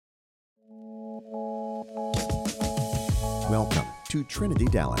Welcome to Trinity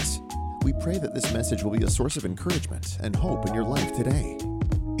Dallas. We pray that this message will be a source of encouragement and hope in your life today.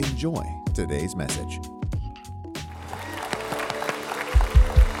 Enjoy today's message.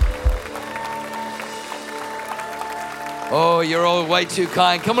 Oh, you're all way too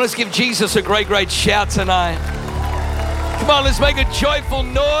kind. Come on, let's give Jesus a great, great shout tonight. Come on, let's make a joyful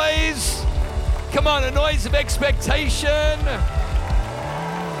noise. Come on, a noise of expectation.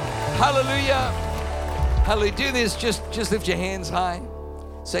 Hallelujah. Hallelujah. Do this, just lift your hands high.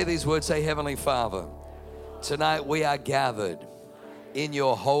 Say these words, say, Heavenly Father, tonight we are gathered in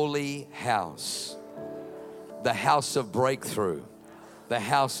your holy house, the house of breakthrough, the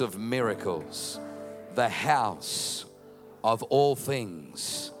house of miracles, the house of all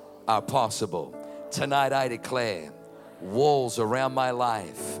things are possible. Tonight I declare walls around my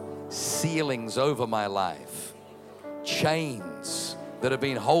life, ceilings over my life, chains that have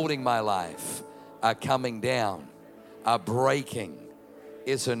been holding my life are coming down, are breaking.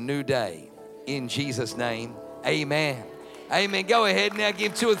 It's a new day. In Jesus' name, amen. Amen. Go ahead now,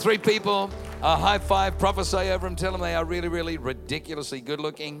 give 2 or 3 people a high five, prophesy over them, tell them they are really, really ridiculously good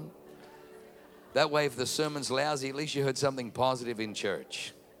looking. That way, if the sermon's lousy, at least you heard something positive in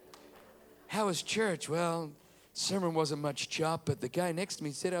church. How was church? Well, sermon wasn't much chop, but the guy next to me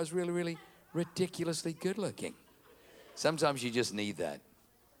said I was really, really ridiculously good looking. Sometimes you just need that.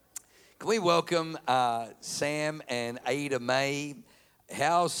 Can we welcome Sam and Ada May?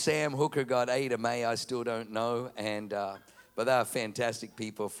 How Sam Hooker got Ada May, I still don't know. But they are fantastic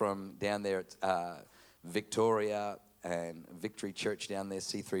people from down there at Victoria and Victory Church down there,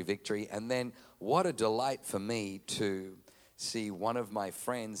 C3 Victory. And then what a delight for me to see one of my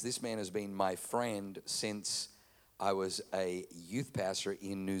friends. This man has been my friend since I was a youth pastor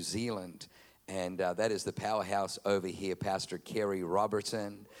in New Zealand. And that is the powerhouse over here, Pastor Kerry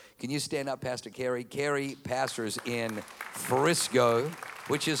Robertson. Can you stand up, Pastor Kerry? Kerry pastors in Frisco,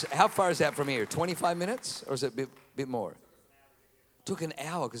 which is, how far is that from here? 25 minutes? Or is it a bit more? Took an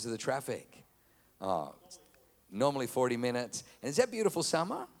hour because of the traffic. Normally 40 minutes. And is that beautiful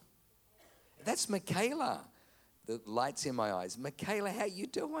summer? That's Michaela. The light's in my eyes. Michaela, how you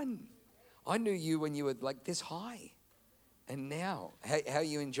doing? I knew you when you were like this high. And now, how are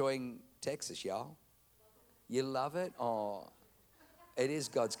you enjoying Texas, y'all? You love it? Oh, it is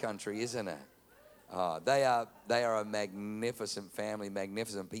God's country, isn't it? They are a magnificent family,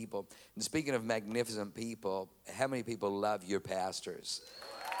 magnificent people. And speaking of magnificent people, how many people love your pastors?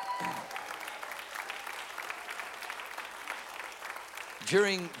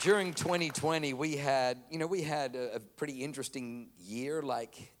 During 2020, we had a pretty interesting year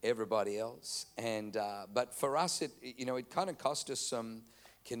like everybody else. And but for us, it kind of cost us some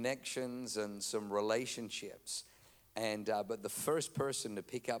connections and some relationships. And but the first person to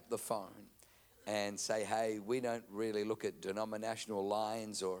pick up the phone and say, hey, we don't really look at denominational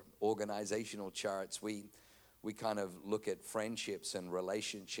lines or organizational charts. We kind of look at friendships and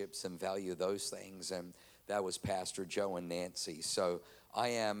relationships and value those things. And that was Pastor Joe and Nancy. So I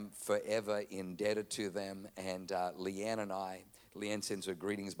am forever indebted to them. And Leanne sends her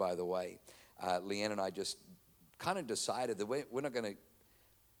greetings, by the way. Leanne and I just kind of decided that we're not going to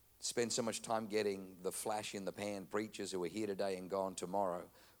spend so much time getting the flash in the pan preachers who are here today and gone tomorrow.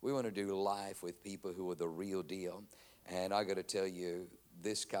 We want to do life with people who are the real deal. And I got to tell you,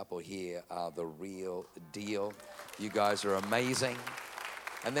 this couple here are the real deal. You guys are amazing.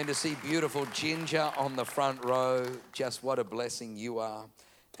 And then to see beautiful Ginger on the front row, just what a blessing you are.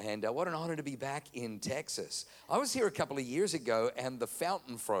 And what an honor to be back in Texas. I was here a couple of years ago and the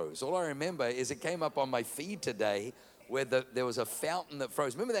fountain froze. All I remember is it came up on my feed today where there was a fountain that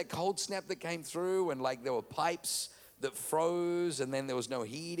froze. Remember that cold snap that came through and like there were pipes that froze and then there was no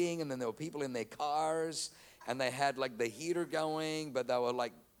heating and then there were people in their cars and they had like the heater going, but they were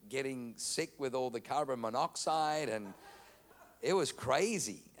like getting sick with all the carbon monoxide and it was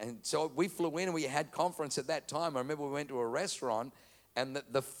crazy. And so we flew in and we had conference at that time. I remember we went to a restaurant and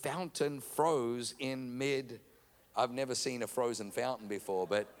the fountain froze in mid. I've never seen a frozen fountain before,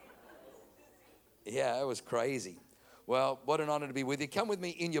 but yeah, it was crazy. Well, what an honor to be with you. Come with me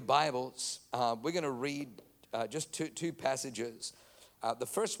in your Bibles. We're going to read just two passages. The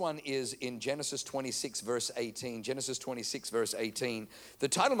first one is in Genesis 26, verse 18. Genesis 26, verse 18. The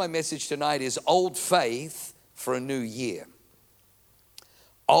title of my message tonight is Old Faith for a New Year.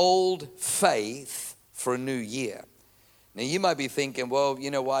 Old Faith for a New Year. Now, you might be thinking, well,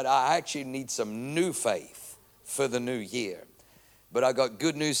 you know what? I actually need some new faith for the new year. But I got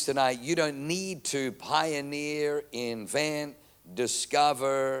good news tonight. You don't need to pioneer, invent,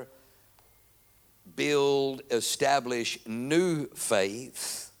 discover, build, establish new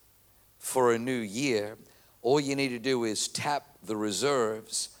faith for a new year. All you need to do is tap the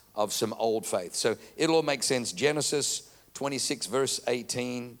reserves of some old faith. So it'll all make sense. Genesis 26, verse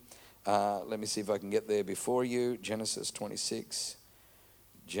 18. Let me see if I can get there before you. Genesis 26.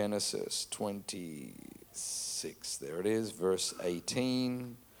 Genesis 26. There it is, verse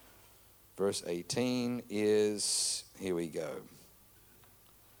 18. Verse 18 is, here we go.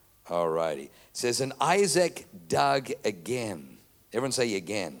 All righty. It says, and Isaac dug again. Everyone say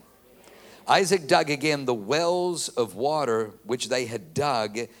again. Isaac dug again the wells of water which they had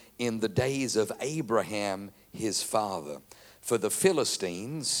dug in the days of Abraham his father. For the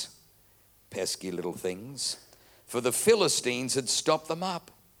Philistines, pesky little things, for the Philistines had stopped them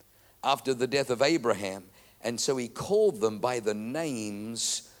up after the death of Abraham. And so he called them by the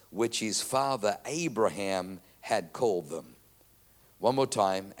names which his father Abraham had called them. One more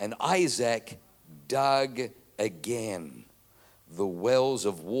time. And Isaac dug again the wells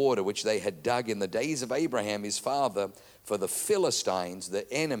of water which they had dug in the days of Abraham his father, for the Philistines, the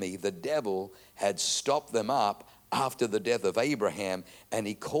enemy, the devil, had stopped them up after the death of Abraham, and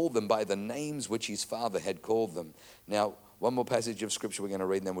he called them by the names which his father had called them. Now, one more passage of scripture we're going to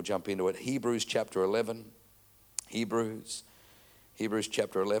read, and then we'll jump into it. Hebrews chapter 11. Hebrews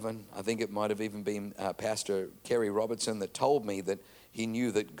chapter 11. I think it might have even been Pastor Kerry Robertson that told me that he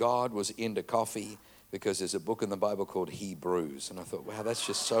knew that God was into coffee because there's a book in the Bible called Hebrews. And I thought, wow, that's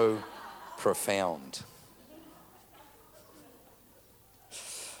just so profound.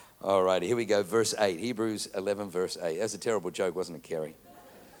 All righty, here we go, verse 8. Hebrews 11, verse 8. That's a terrible joke, wasn't it, Kerry?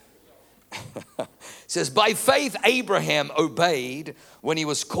 It says, by faith Abraham obeyed when he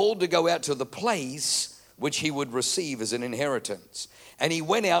was called to go out to the place which he would receive as an inheritance. And he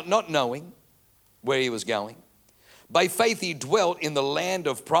went out not knowing where he was going. By faith he dwelt in the land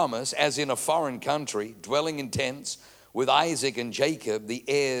of promise, as in a foreign country, dwelling in tents with Isaac and Jacob, the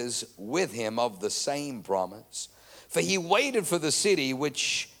heirs with him of the same promise. For he waited for the city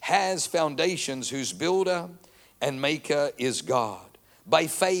which has foundations, whose builder and maker is God. By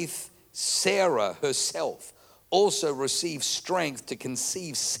faith Sarah herself also received strength to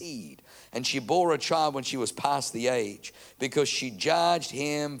conceive seed, and she bore a child when she was past the age, because she judged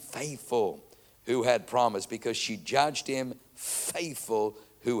him faithful who had promised, because she judged him faithful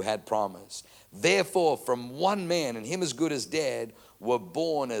who had promised. Therefore, from one man, and him as good as dead, were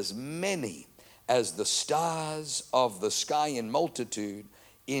born as many as the stars of the sky in multitude,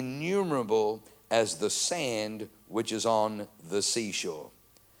 innumerable as the sand which is on the seashore.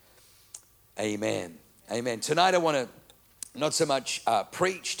 Amen. Amen. Tonight I want to not so much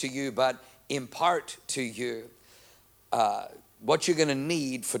preach to you, but impart to you what you're going to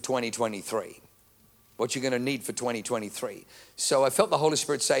need for 2023. What you're going to need for 2023. So I felt the Holy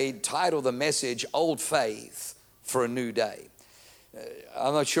Spirit say, title the message, Old Faith for a New Day.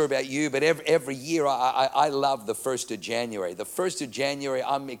 I'm not sure about you, but every year I love the 1st of January. The 1st of January,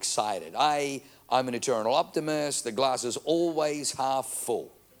 I'm excited. I'm an eternal optimist. The glass is always half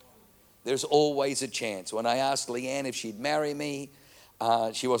full. There's always a chance. When I asked Leanne if she'd marry me,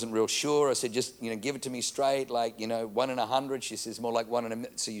 she wasn't real sure. I said, just, give it to me straight, like, 1 in 100. She says, more like 1 in a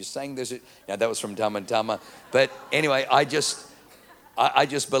million. So you're saying there's that was from Dumb and Dumber. But anyway, I just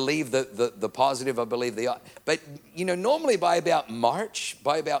believe the positive. I believe but normally by about March,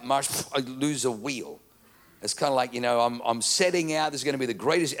 I lose a wheel. It's kind of like, I'm setting out. This is going to be the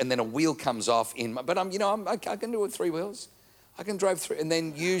greatest, and then a wheel comes off but I can do it 3 wheels. I can drive 3, and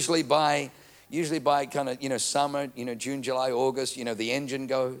then usually by kind of, summer, June, July, August, the engine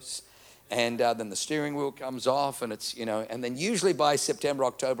goes, and then the steering wheel comes off, and it's, and then usually by September,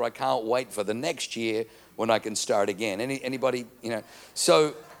 October, I can't wait for the next year when I can start again. Anybody,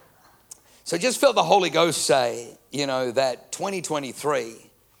 So just felt the Holy Ghost say, that 2023,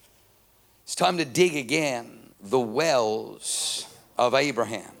 it's time to dig again the wells of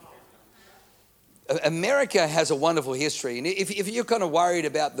Abraham. America has a wonderful history. And if you're kind of worried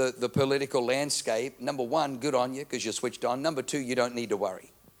about the political landscape, number one, good on you because you're switched on. Number two, you don't need to worry.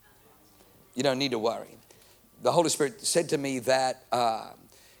 You don't need to worry. The Holy Spirit said to me that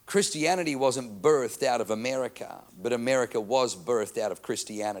Christianity wasn't birthed out of America, but America was birthed out of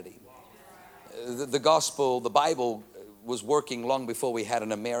Christianity. The gospel, the Bible was working long before we had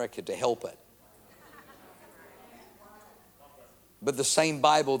an America to help it. But the same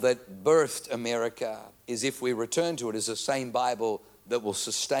Bible that birthed America is, if we return to it, is the same Bible that will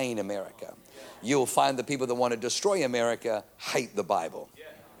sustain America. You'll find the people that want to destroy America hate the Bible.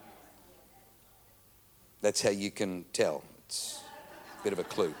 That's how you can tell. It's a bit of a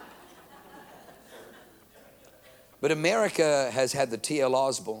clue. But America has had the T.L.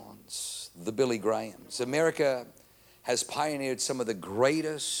 Osborns, the Billy Grahams. America has pioneered some of the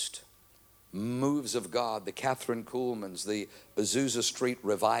greatest moves of God, the Catherine Kuhlmans, the Azusa Street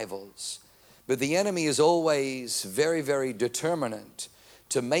revivals. But the enemy is always very, very determined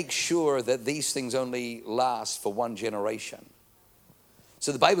to make sure that these things only last for one generation.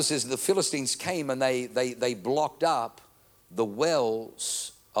 So the Bible says the Philistines came and they blocked up the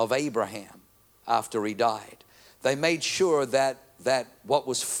wells of Abraham after he died. They made sure that what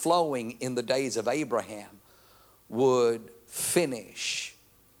was flowing in the days of Abraham would finish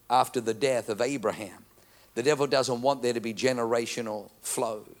after the death of Abraham. The devil doesn't want there to be generational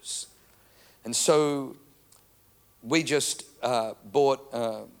flows. And so we just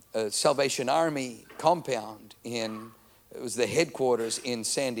bought a Salvation Army compound it was the headquarters in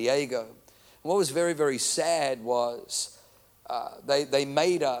San Diego. And what was very, very sad was they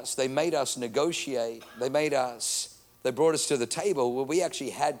made us negotiate. They brought us to the table where we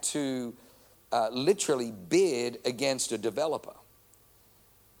actually had to literally bid against a developer.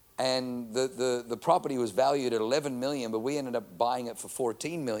 And the property was valued at $11 million, but we ended up buying it for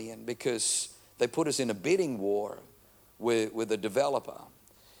 $14 million because they put us in a bidding war with a developer.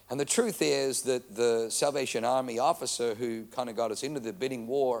 And the truth is that the Salvation Army officer who kind of got us into the bidding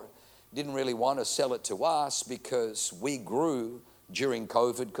war didn't really want to sell it to us because we grew during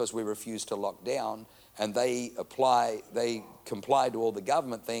COVID because we refused to lock down, and they complied to all the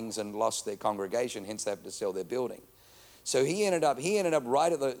government things and lost their congregation, hence they had to sell their building. So he ended up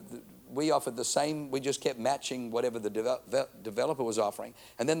right at we offered the same, we just kept matching whatever the developer was offering.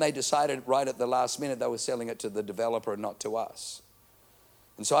 And then they decided right at the last minute they were selling it to the developer and not to us.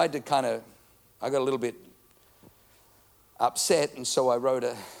 And so I got a little bit upset, and so I wrote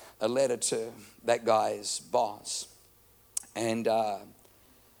a letter to that guy's boss. And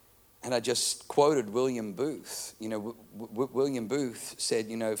I just quoted William Booth. You know, William Booth said,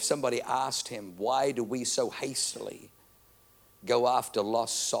 you know, if somebody asked him, why do we so hastily go after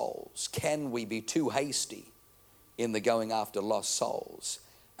lost souls? Can we be too hasty in the going after lost souls?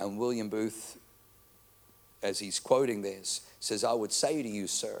 And William Booth, as he's quoting this, says, I would say to you,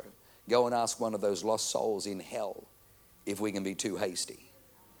 sir, go and ask one of those lost souls in hell if we can be too hasty.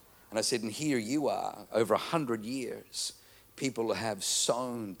 And I said, and here you are, over 100 years, people have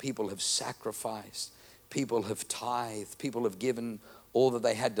sown, people have sacrificed, people have tithed, people have given all that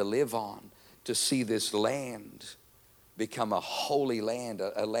they had to live on to see this land become a holy land,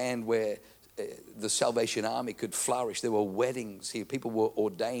 a land where the Salvation Army could flourish. There were weddings here. People were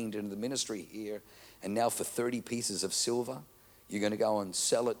ordained into the ministry here. And now for 30 pieces of silver, you're going to go and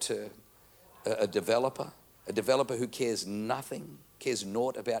sell it to a developer who cares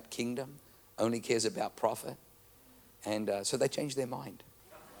naught about kingdom, only cares about profit. And so they changed their mind.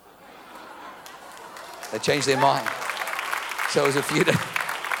 They changed their mind. So it was a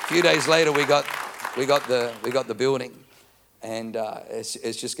few days later we got the building, and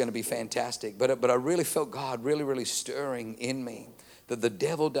it's just going to be fantastic. But I really felt God really stirring in me that the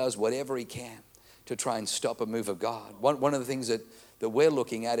devil does whatever he can to try and stop a move of God. One of the things that we're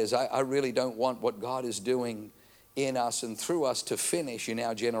looking at is I really don't want what God is doing in us and through us to finish in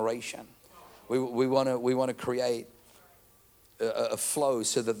our generation. We want to create a flow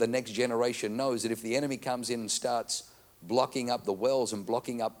so that the next generation knows that if the enemy comes in and starts blocking up the wells and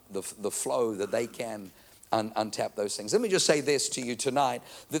blocking up the flow, that they can untap those things. Let me just say this to you tonight,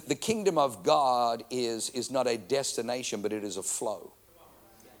 that the kingdom of God is not a destination, but it is a flow.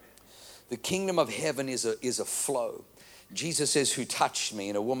 The kingdom of heaven is a flow. Jesus says, who touched me?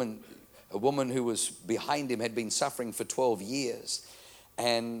 And a woman who was behind him had been suffering for 12 years.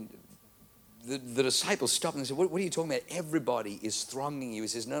 And the disciples stopped and said, what are you talking about? Everybody is thronging you. He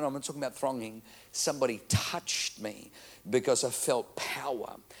says, no, I'm not talking about thronging. Somebody touched me because I felt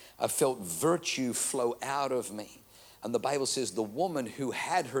power. I felt virtue flow out of me. And the Bible says the woman who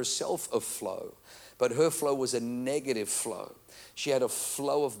had herself a flow, but her flow was a negative flow. She had a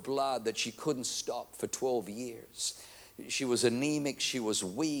flow of blood that she couldn't stop for 12 years. She was anemic. She was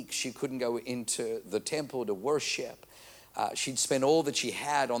weak. She couldn't go into the temple to worship. She'd spent all that she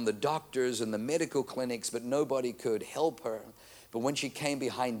had on the doctors and the medical clinics, but nobody could help her. But when she came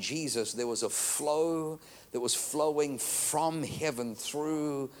behind Jesus, there was a flow that was flowing from heaven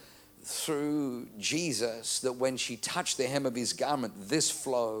through Jesus, that when she touched the hem of his garment, this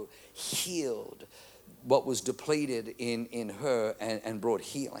flow healed what was depleted in her and brought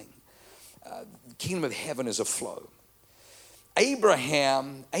healing. The kingdom of heaven is a flow.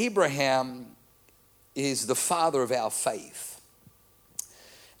 Abraham is the father of our faith.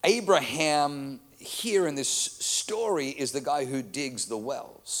 Abraham here in this story is the guy who digs the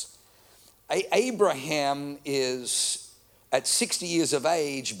wells. Abraham is at 60 years of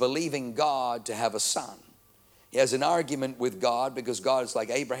age believing God to have a son. He has an argument with God because God's like,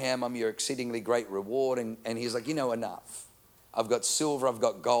 Abraham, I'm your exceedingly great reward. And he's like, enough. I've got silver, I've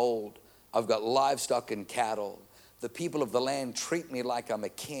got gold, I've got livestock and cattle. The people of the land treat me like I'm a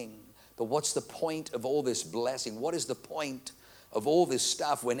king. But what's the point of all this blessing? What is the point of all this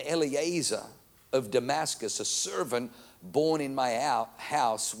stuff when Eliezer of Damascus, a servant born in my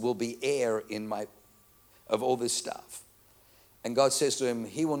house, will be heir of all this stuff? And God says to him,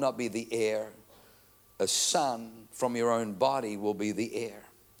 he will not be the heir. A son from your own body will be the heir.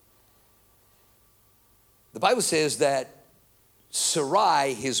 The Bible says that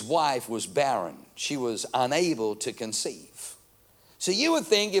Sarai, his wife, was barren. She was unable to conceive. So you would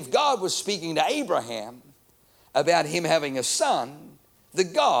think if God was speaking to Abraham about him having a son,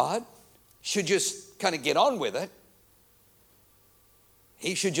 that God should just kind of get on with it.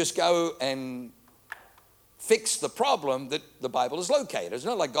 He should just go and fix the problem that the Bible has located. It's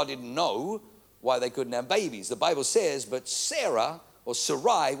not like God didn't know why they couldn't have babies. The Bible says, but Sarah or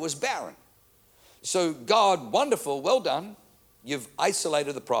Sarai was barren. So God, wonderful, well done. You've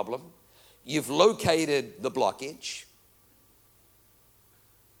isolated the problem. You've located the blockage.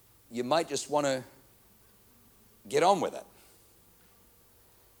 You might just want to get on with it.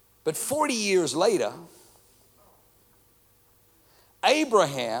 But 40 years later,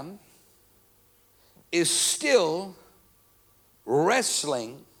 Abraham is still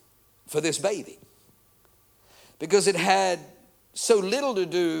wrestling for this baby, because it had so little to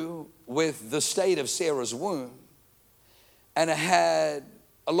do with the state of Sarah's womb, and it had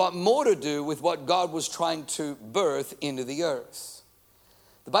a lot more to do with what God was trying to birth into the earth.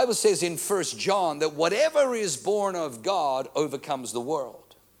 The Bible says in 1 John that whatever is born of God overcomes the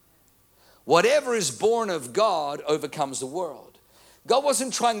world. Whatever is born of God overcomes the world. God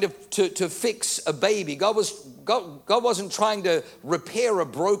wasn't trying to fix a baby. God wasn't trying to repair a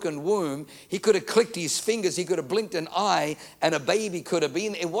broken womb. He could have clicked his fingers. He could have blinked an eye and a baby could have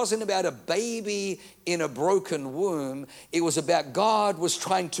been. It wasn't about a baby in a broken womb. It was about God was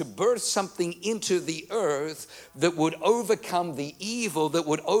trying to birth something into the earth that would overcome the evil, that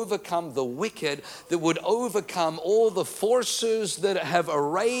would overcome the wicked, that would overcome all the forces that have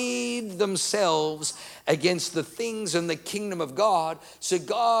arrayed themselves against the things in the kingdom of God. So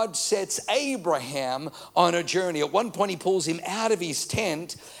God sets Abraham on a journey. At one point he pulls him out of his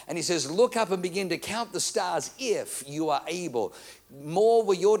tent and he says, look up and begin to count the stars if you are able. More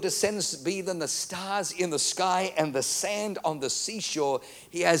will your descendants be than the stars in the sky and the sand on the seashore.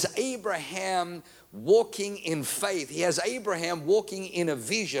 He has Abraham walking in faith. He has Abraham walking in a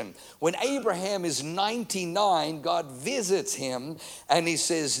vision. When Abraham is 99, God visits him and he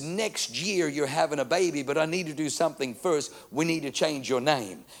says, next year you're having a baby, but I need to do something first. We need to change your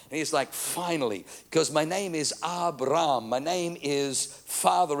name. And he's like, finally, because my name is Abram. My name is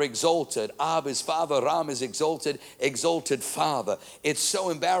Father Exalted. Ab is Father, Ram is exalted, exalted Father. It's so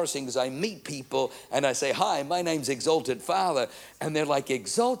embarrassing because I meet people and I say, hi, my name's Exalted Father. And they're like,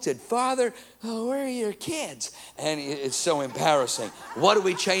 Exalted Father? Oh, where are your kids? And it's so embarrassing. What are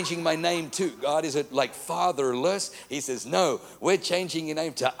we changing my name to? God, is it like fatherless? He says, no, we're changing your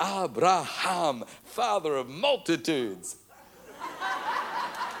name to Abraham, father of multitudes.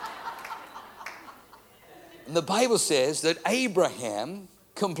 And the Bible says that Abraham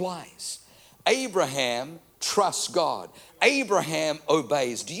complies. Abraham trusts God. Abraham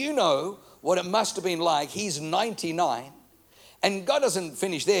obeys. Do you know what it must have been like? He's 99. And God doesn't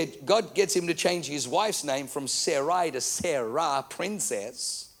finish there. God gets him to change his wife's name from Sarai to Sarah,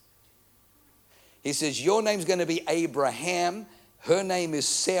 princess. He says, your name's going to be Abraham. Her name is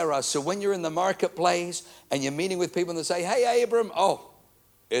Sarah. So when you're in the marketplace and you're meeting with people and they say, hey, Abram. Oh,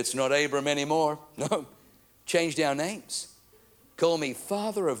 it's not Abram anymore. No, changed our names. Call me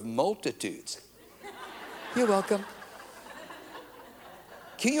Father of Multitudes. You're welcome.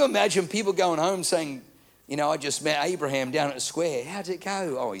 Can you imagine people going home saying, you know, I just met Abraham down at the square. How'd it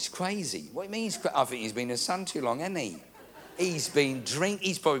go? Oh, he's crazy. What do you mean he's crazy? I think he's been in the sun too long, hasn't he? He's been drinking.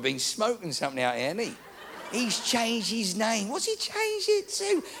 He's probably been smoking something out there, hasn't he? He's changed his name. What's he changed it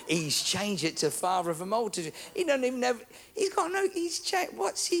to? He's changed it to Father of a Multitude. He doesn't even know. He's got no, he's changed.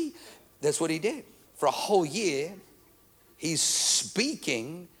 What's he? That's what he did. For a whole year, he's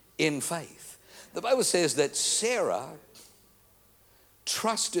speaking in faith. The Bible says that Sarah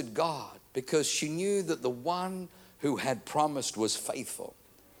trusted God because she knew that the one who had promised was faithful.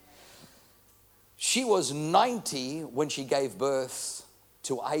 She was 90 when she gave birth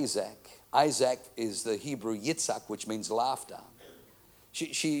to Isaac. Isaac is the Hebrew Yitzhak, which means laughter.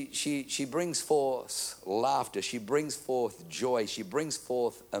 She brings forth laughter. She brings forth joy. She brings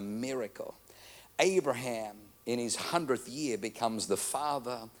forth a miracle. Abraham, in his 100th year, becomes the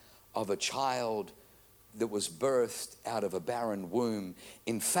father of a child that was birthed out of a barren womb.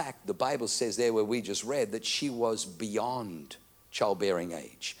 In fact, the Bible says there where we just read that she was beyond childbearing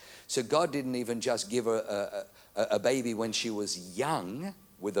age. So God didn't even just give her a baby when she was young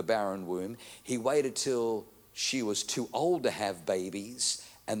with a barren womb. He waited till she was too old to have babies,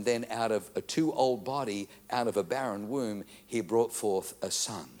 and then out of a too old body, out of a barren womb, he brought forth a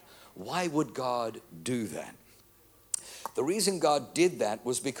son. Why would God do that? The reason God did that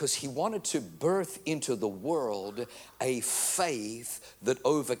was because he wanted to birth into the world a faith that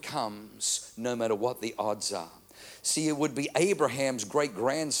overcomes no matter what the odds are. See, it would be Abraham's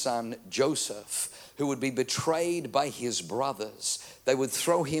great-grandson, Joseph, who would be betrayed by his brothers. They would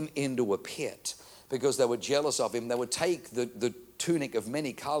throw him into a pit because they were jealous of him. They would take the tunic of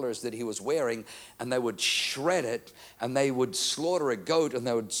many colors that he was wearing, and they would shred it, and they would slaughter a goat, and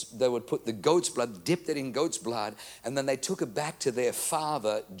they would put the goat's blood, dipped it in goat's blood, and then they took it back to their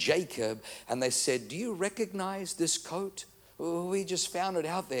father, Jacob, and they said, "Do you recognize this coat? We just found it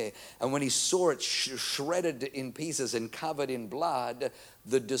out there." And when he saw it shredded in pieces and covered in blood,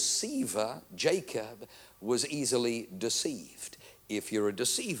 the deceiver, Jacob, was easily deceived. If you're a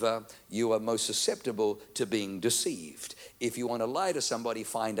deceiver, you are most susceptible to being deceived. If you want to lie to somebody,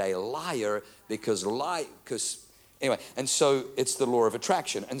 find a liar, anyway, and so it's the law of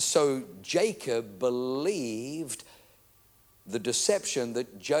attraction. And so Jacob believed the deception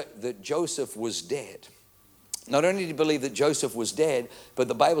that Joseph was dead. Not only did he believe that Joseph was dead, but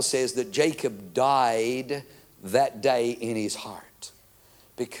the Bible says that Jacob died that day in his heart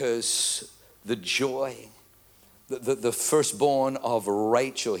because the joy, the firstborn of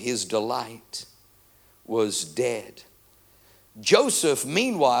Rachel, his delight, was dead. Joseph,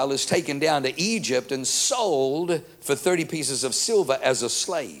 meanwhile, is taken down to Egypt and sold for 30 pieces of silver as a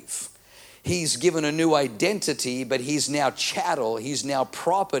slave. He's given a new identity, but he's now chattel. He's now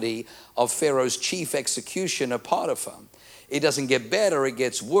property of Pharaoh's chief executioner, Potiphar. It doesn't get better, it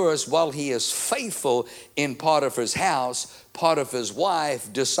gets worse. While he is faithful in Potiphar's house, Potiphar's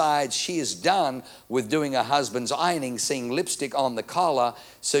wife decides she is done with doing her husband's ironing, seeing lipstick on the collar,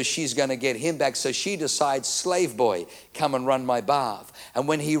 so she's going to get him back. So she decides, "Slave boy, come and run my bath." And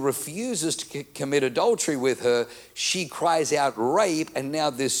when he refuses to commit adultery with her, she cries out rape, and now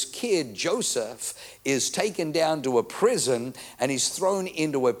this kid, Joseph, is taken down to a prison, and he's thrown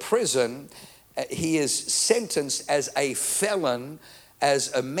into a prison. He is sentenced as a felon,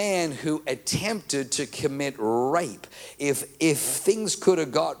 as a man who attempted to commit rape. If things could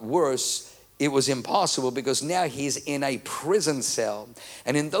have got worse, it was impossible, because now he's in a prison cell.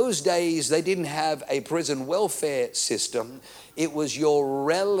 And in those days, they didn't have a prison welfare system. It was your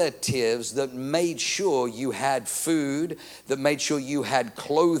relatives that made sure you had food, that made sure you had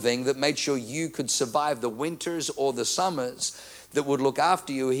clothing, that made sure you could survive the winters or the summers, that would look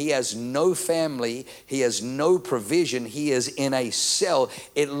after you. He has no family. He has no provision. He is in a cell.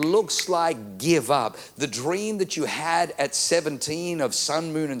 It looks like give up. The dream that you had at 17 of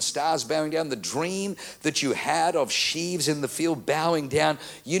sun, moon, and stars bowing down, the dream that you had of sheaves in the field bowing down,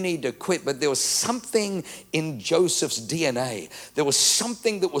 you need to quit. But there was something in Joseph's DNA. There was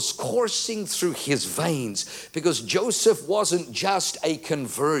something that was coursing through his veins, because Joseph wasn't just a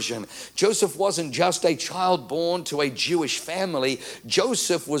conversion. Joseph wasn't just a child born to a Jewish family.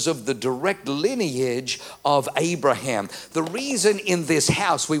 Joseph was of the direct lineage of Abraham. The reason in this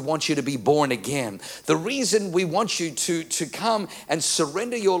house we want you to be born again, the reason we want you to come and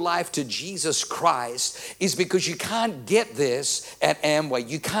surrender your life to Jesus Christ, is because you can't get this at Amway.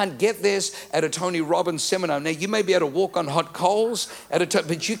 You can't get this at a Tony Robbins seminar. Now, you may be able to walk on hot coals,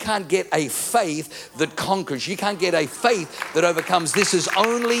 but you can't get a faith that conquers. You can't get a faith that overcomes. This is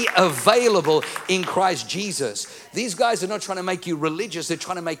only available in Christ Jesus. These guys are not trying to make you religious. They're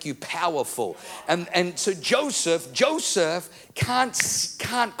trying to make you powerful. And so Joseph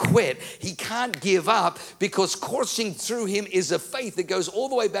can't quit. He can't give up, because coursing through him is a faith that goes all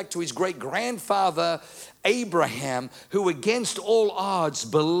the way back to his great-grandfather Abraham, who against all odds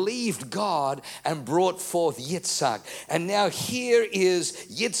believed God and brought forth Yitzhak. And now here is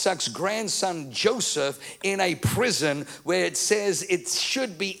Yitzhak's grandson Joseph in a prison where it says it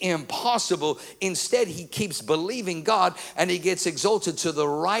should be impossible. Instead, he keeps believing God, and he gets exalted to the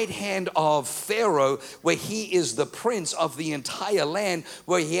right hand of Pharaoh, where he is the prince of the entire land,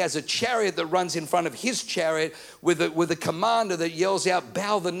 where he has a chariot that runs in front of his chariot with a commander that yells out,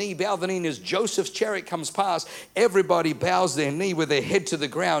 bow the knee, and as Joseph's chariot comes past, everybody bows their knee with their head to the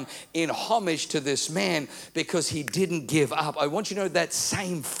ground in homage to this man because he didn't give up. I want you to know that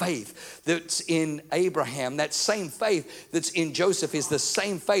same faith that's in Abraham, that same faith that's in Joseph is the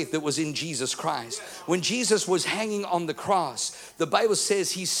same faith that was in Jesus Christ. When Jesus was hanging on the cross, the Bible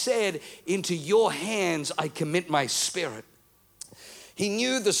says he said, "Into your hands I commit my spirit." He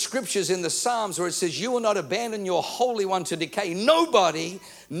knew the scriptures in the Psalms where it says, "You will not abandon your Holy One to decay." Nobody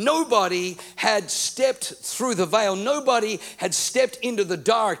had stepped through the veil. Nobody had stepped into the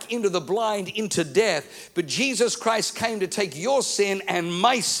dark, into the blind, into death. But Jesus Christ came to take your sin and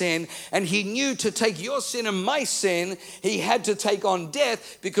my sin. And he knew to take your sin and my sin, he had to take on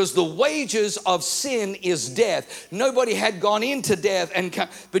death because the wages of sin is death. Nobody had gone into death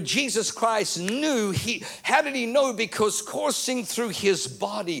but Jesus Christ knew. How did he know? Because coursing through his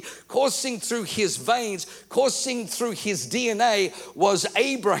body, coursing through his veins, coursing through his DNA was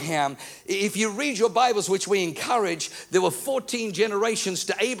Abraham. If you read your Bibles, which we encourage, there were 14 generations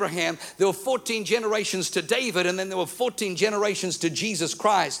to Abraham, there were 14 generations to David, and then there were 14 generations to Jesus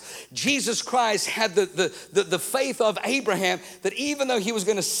Christ. Jesus Christ had the faith of Abraham that even though he was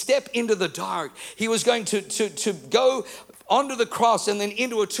going to step into the dark, he was going to go onto the cross and then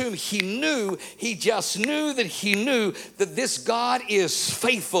into a tomb, he just knew that this God is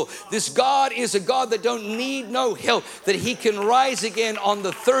faithful. This God is a God that don't need no help, that he can rise again on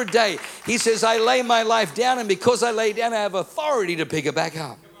the third day. He says, "I lay my life down, and because I lay down, I have authority to pick it back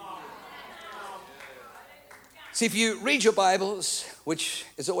up." See, if you read your Bibles, which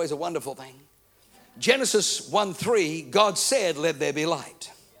is always a wonderful thing, Genesis 1:3, God said, "Let there be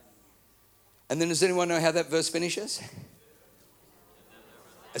light." And then does anyone know how that verse finishes?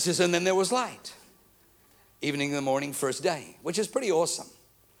 It says, "And then there was light, evening and the morning, first day," which is pretty awesome.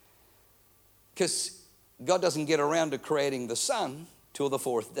 Because God doesn't get around to creating the sun till the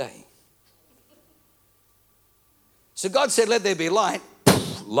fourth day. So God said, "Let there be light."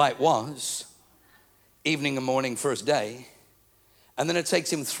 Light was. Evening and morning, first day. And then it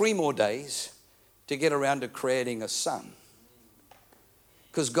takes him 3 more days to get around to creating a sun.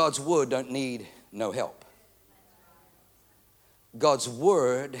 Because God's word don't need no help. God's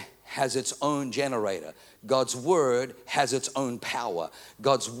word has its own generator. God's word has its own power.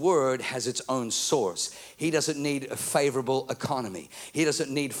 God's word has its own source. He doesn't need a favorable economy. He doesn't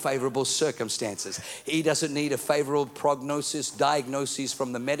need favorable circumstances. He doesn't need a favorable diagnosis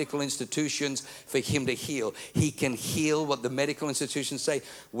from the medical institutions for him to heal. He can heal what the medical institutions say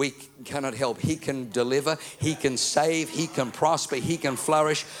we cannot help. He can deliver. He can save. He can prosper. He can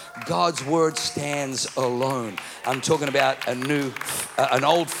flourish. God's word stands alone. I'm talking about an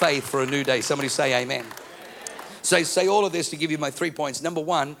old faith for a new day. Somebody say amen. So say all of this to give you my 3 points. Number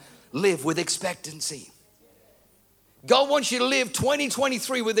 1, live with expectancy. God wants you to live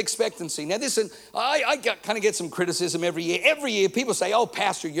 2023 with expectancy. Now listen, I kind of get some criticism every year. Every year people say, "Oh,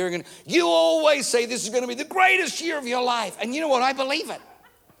 Pastor Jurgen, you always say this is going to be the greatest year of your life." And you know what? I believe it.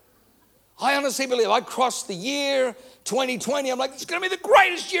 I honestly believe it. I crossed the year 2020. I'm like, "It's going to be the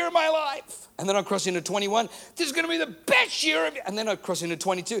greatest year of my life." And then I cross into 21. "This is going to be the best year." And then I cross into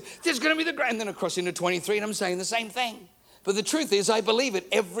 22. "This is going to be and then I cross into 23. And I'm saying the same thing. But the truth is, I believe it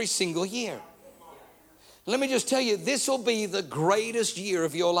every single year. Let me just tell you, this will be the greatest year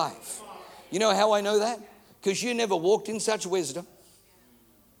of your life. You know how I know that? Because you never walked in such wisdom.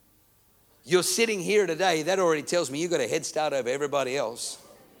 You're sitting here today. That already tells me you got a head start over everybody else.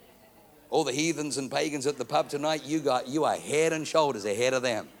 All the heathens and pagans at the pub tonight, you are head and shoulders ahead of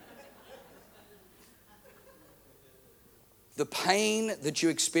them. The pain that you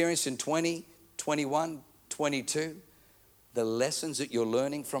experienced in 20, 21, 22, the lessons that you're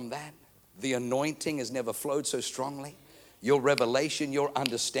learning from that, the anointing has never flowed so strongly. Your revelation, your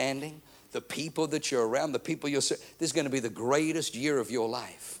understanding, the people that you're around, the people this is going to be the greatest year of your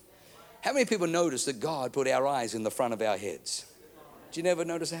life. How many people notice that God put our eyes in the front of our heads? Did you never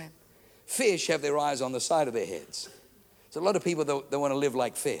notice that? Fish have their eyes on the side of their heads. There's a lot of people that want to live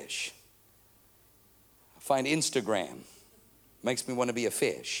like fish. I find Instagram makes me want to be a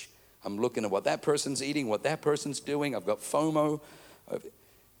fish. I'm looking at what that person's eating, what that person's doing. I've got FOMO.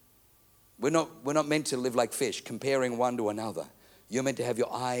 We're not meant to live like fish, comparing one to another. You're meant to have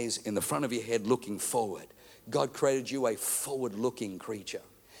your eyes in the front of your head looking forward. God created you a forward-looking creature.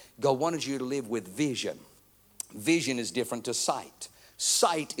 God wanted you to live with vision. Vision is different to sight.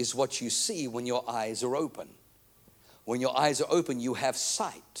 Sight is what you see when your eyes are open. When your eyes are open, you have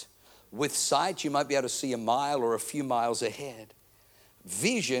sight. With sight, you might be able to see a mile or a few miles ahead.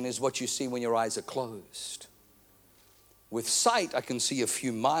 Vision is what you see when your eyes are closed. With sight, I can see a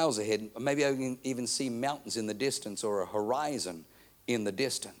few miles ahead. Maybe I can even see mountains in the distance or a horizon in the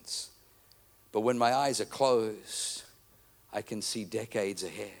distance. But when my eyes are closed, I can see decades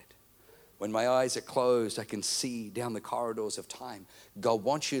ahead. When my eyes are closed, I can see down the corridors of time. God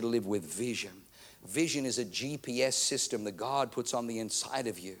wants you to live with vision. Vision is a GPS system that God puts on the inside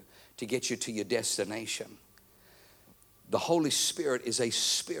of you to get you to your destination. The Holy Spirit is a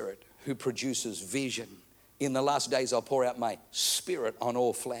spirit who produces vision. In the last days, I'll pour out my spirit on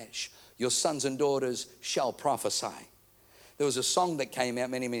all flesh. Your sons and daughters shall prophesy. There was a song that came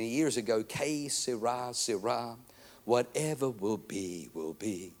out many, many years ago. Que sera, sera. Whatever will be, will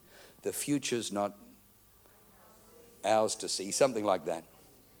be. The future's not ours to see. Something like that.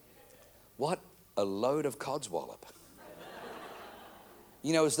 What a load of codswallop.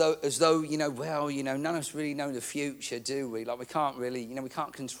 You know, as though, you know, well, you know, none of us really know the future, do we? Like, we can't really, you know, we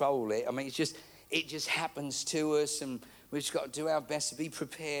can't control it. I mean, it just happens to us, and we've just got to do our best to be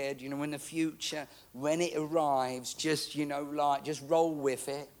prepared. You know, when the future, when it arrives, just, you know, like, just roll with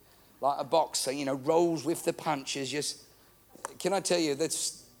it. Like a boxer, you know, rolls with the punches. Just, can I tell you,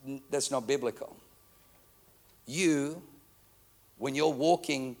 that's not biblical. You, when you're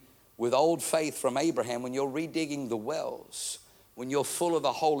walking with old faith from Abraham, when you're redigging the wells, when you're full of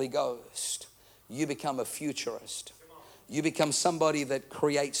the Holy Ghost, you become a futurist. You become somebody that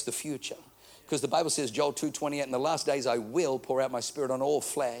creates the future. Because the Bible says, Joel 2:28, in the last days I will pour out my spirit on all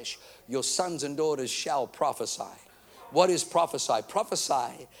flesh. Your sons and daughters shall prophesy. What is prophesy?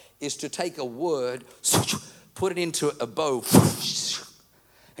 Prophesy is to take a word, put it into a bow,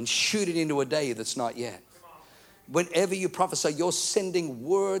 and shoot it into a day that's not yet. Whenever you prophesy, you're sending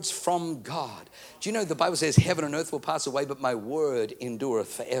words from God. Do you know the Bible says heaven and earth will pass away, but my word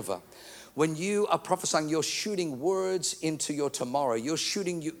endureth forever. When you are prophesying, you're shooting words into your tomorrow. You're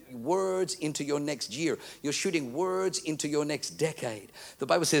shooting words into your next year. You're shooting words into your next decade. The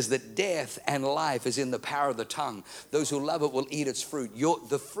Bible says that death and life is in the power of the tongue. Those who love it will eat its fruit.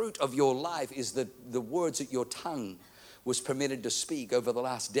 The fruit of your life is the words that your tongue was permitted to speak over the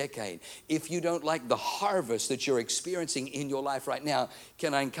last decade. If you don't like the harvest that you're experiencing in your life right now,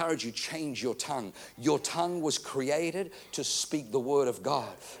 can I encourage you, change your tongue. Your tongue was created to speak the word of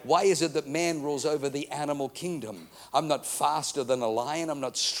God. Why is it that man rules over the animal kingdom? I'm not faster than a lion. I'm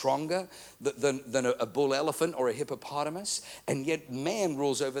not stronger than a bull elephant or a hippopotamus. And yet man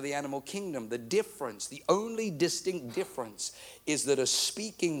rules over the animal kingdom. The difference, the only distinct difference is that a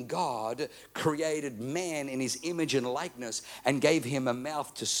speaking God created man in his image and likeness and gave him a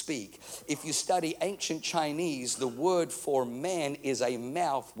mouth to speak. If you study ancient Chinese, the word for man is a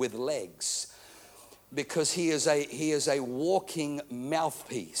mouth with legs, because he is a walking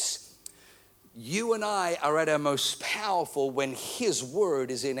mouthpiece. You and I are at our most powerful when his word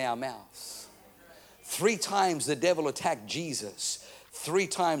is in our mouth. 3 times the devil attacked Jesus. 3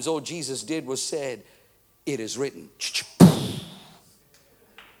 times all Jesus did was said, "It is written."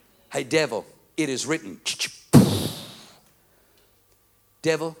 Hey, devil, it is written.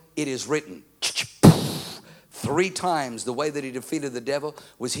 Devil, it is written. 3 times the way that he defeated the devil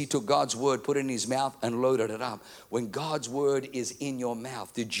was he took God's word, put it in his mouth, and loaded it up. When God's word is in your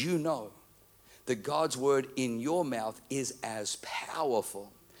mouth, did you know that God's word in your mouth is as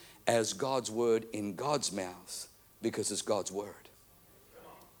powerful as God's word in God's mouth, because it's God's word?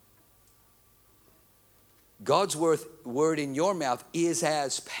 God's word in your mouth is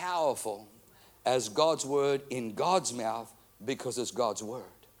as powerful as God's word in God's mouth, because it's God's word.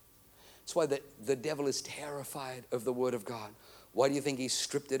 That's why the devil is terrified of the word of God. Why do you think he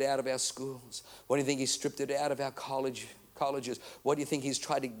stripped it out of our schools? Why do you think he stripped it out of our colleges? Why do you think he's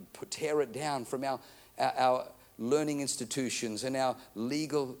tried to tear it down from our learning institutions and our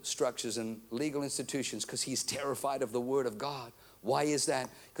legal structures and legal institutions? Because he's terrified of the word of God. Why is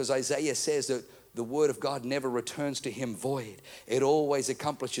that? Because Isaiah says that the word of God never returns to him void. It always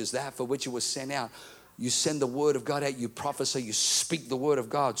accomplishes that for which it was sent out. You send the word of God out, you prophesy, you speak the word of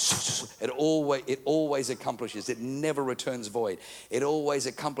God. It always accomplishes. It never returns void. It always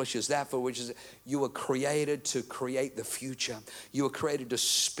accomplishes that for which you were created to create the future. You were created to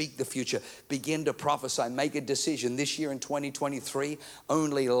speak the future. Begin to prophesy. Make a decision. This year in 2023,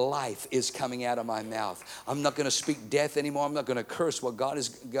 only life is coming out of my mouth. I'm not going to speak death anymore. I'm not going to curse what God is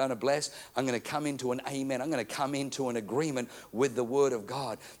going to bless. I'm going to come into an amen. I'm going to come into an agreement with the word of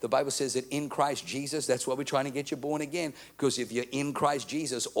God. The Bible says that in Christ Jesus, that's why we're trying to get you born again. Because if you're in Christ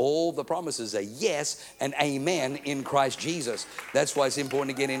Jesus, all the promises are yes and amen in Christ Jesus. That's why it's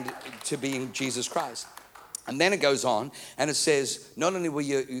important to get into being Jesus Christ. And then it goes on and it says, not only will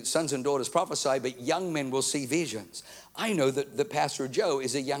your sons and daughters prophesy, but young men will see visions. I know that Pastor Joe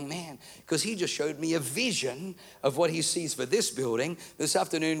is a young man because he just showed me a vision of what he sees for this building. This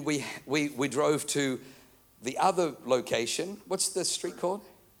afternoon we drove to the other location. What's the street called?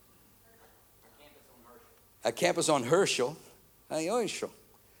 a campus on Herschel. Hey, Herschel.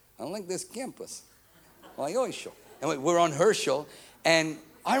 I don't like this campus. Like Herschel. And we're on Herschel. And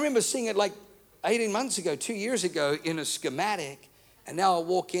I remember seeing it like 18 months ago, 2 years ago in a schematic. And now I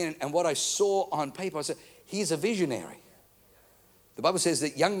walk in and what I saw on paper, I said, he's a visionary. The Bible says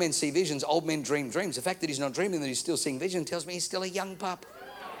that young men see visions, old men dream dreams. The fact that he's not dreaming, that he's still seeing vision, tells me he's still a young pup.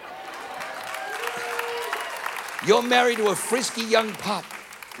 You're married to a frisky young pup,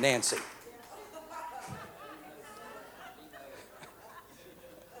 Nancy.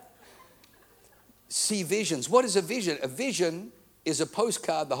 See visions. What is a vision? A vision is a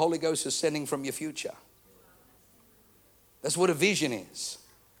postcard the Holy Ghost is sending from your future. That's what a vision is.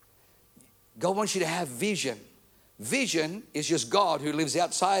 God wants you to have vision. Vision is just God who lives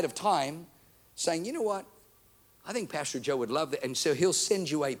outside of time saying, you know what? I think Pastor Joe would love that. And so he'll send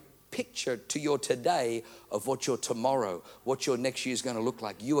you a picture to your today of what your tomorrow, what your next year is going to look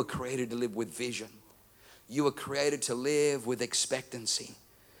like. You were created to live with vision. You were created to live with expectancy.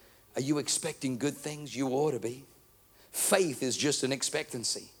 Are you expecting good things? You ought to be. Faith is just an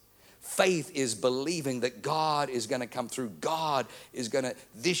expectancy. Faith is believing that God is going to come through. God is going to,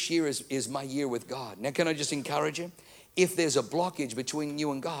 this year is my year with God. Now, can I just encourage you? If there's a blockage between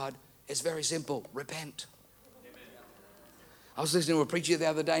you and God, it's very simple. Repent. I was listening to a preacher the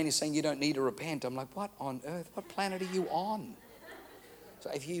other day and he's saying you don't need to repent. I'm like, what on earth? What planet are you on? So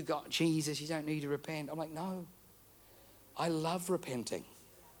if you got Jesus, you don't need to repent. I'm like, no. I love repenting.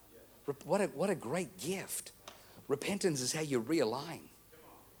 What a great gift. Repentance is how you realign.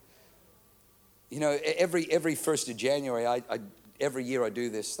 You know, every 1st of January, every year I do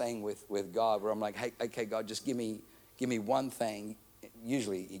this thing with God where I'm like, hey, okay, God, just give me one thing.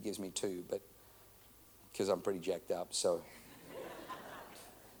 Usually he gives me two, but because I'm pretty jacked up, so.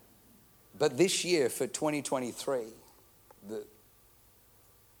 But this year for 2023,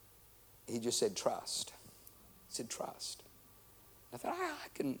 he just said trust. He said trust. I thought,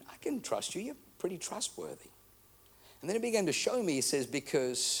 I can trust you. You're pretty trustworthy. And then he began to show me, he says,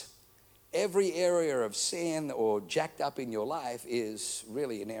 because every area of sin or jacked up in your life is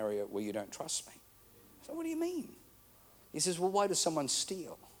really an area where you don't trust me. So what do you mean? He says, well, why does someone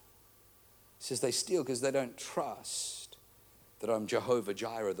steal? He says they steal because they don't trust that I'm Jehovah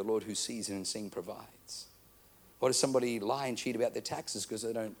Jireh, the Lord who sees and unseen provides. Why does somebody lie and cheat about their taxes? Because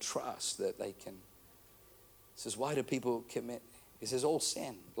they don't trust that they can. He says, why do people commit? He says, all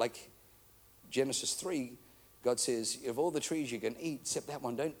sin. Like Genesis 3, God says, of all the trees you can eat, except that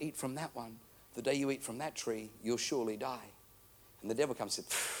one, don't eat from that one. The day you eat from that tree, you'll surely die. And the devil comes and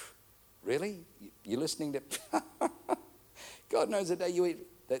said, really? You're listening to... God knows the day you eat.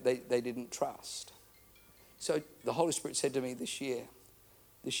 They didn't trust. So the Holy Spirit said to me this year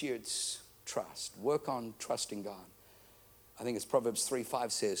it's trust. Work on trusting God. I think it's Proverbs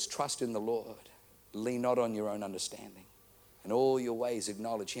 3:5 says, trust in the Lord. Lean not on your own understanding. In all your ways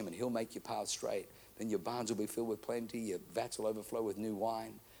acknowledge him and he'll make your path straight. Then your barns will be filled with plenty. Your vats will overflow with new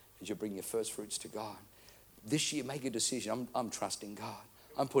wine as you bring your first fruits to God. This year, make a decision. I'm trusting God.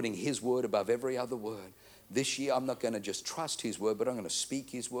 I'm putting his word above every other word. This year, I'm not going to just trust his word, but I'm going to speak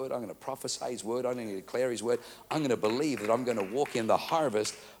his word. I'm going to prophesy his word. I'm going to declare his word. I'm going to believe that I'm going to walk in the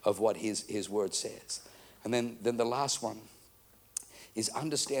harvest of what his word says. And then the last one is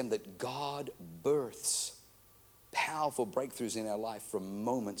understand that God births powerful breakthroughs in our life from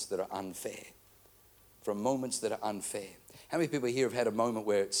moments that are unfair. From moments that are unfair. How many people here have had a moment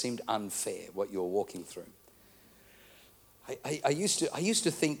where it seemed unfair, what you're walking through? I used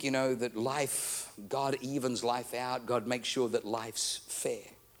to think, that life, God evens life out. God makes sure that life's fair.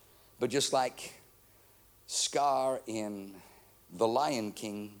 But just like Scar in The Lion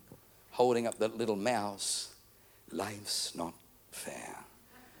King holding up that little mouse, life's not fair.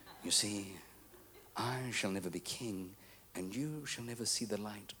 You see, I shall never be king, and you shall never see the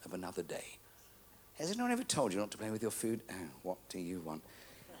light of another day. Has anyone ever told you not to play with your food? Oh, what do you want?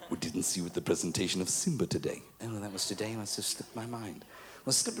 We didn't see with the presentation of Simba today. Oh, that was today. It must have slipped my mind.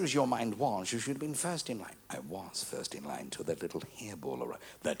 Well, slippery as your mind was, you should have been first in line. I was first in line till that little hairball arrived.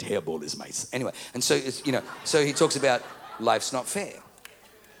 That hairball is my... Anyway, and so, so he talks about life's not fair.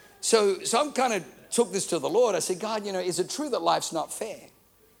 So I'm kind of took this to the Lord. I said, God, is it true that life's not fair?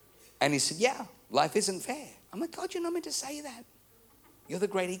 And he said, yeah, life isn't fair. I'm like, God, you're not meant to say that. You're the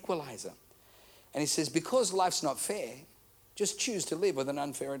great equalizer. And he says, because life's not fair, just choose to live with an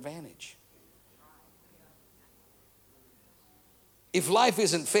unfair advantage. If life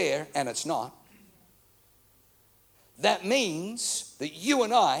isn't fair, and it's not, that means that you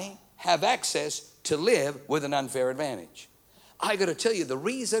and I have access to live with an unfair advantage. I got to tell you, the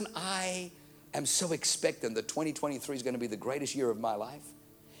reason I am so expectant that 2023 is going to be the greatest year of my life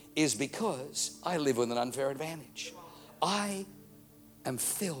is because I live with an unfair advantage. I am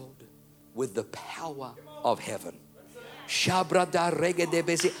filled with the power of heaven.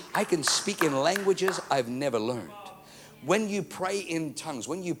 I can speak in languages I've never learned. When you pray in tongues,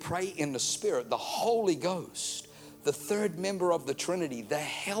 when you pray in the Spirit, the Holy Ghost, the third member of the Trinity, the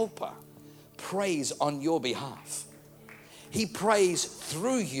Helper, prays on your behalf. He prays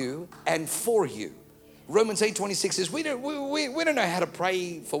through you and for you. Romans 8:26 says, we don't know how to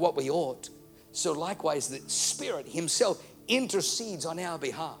pray for what we ought. So likewise, the Spirit Himself intercedes on our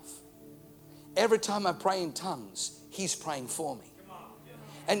behalf. Every time I pray in tongues, He's praying for me.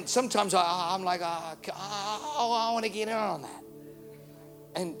 And sometimes I'm like, I want to get in on that.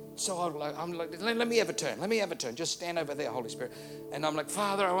 And so I'm like, let me have a turn. Let me have a turn. Just stand over there, Holy Spirit. And I'm like,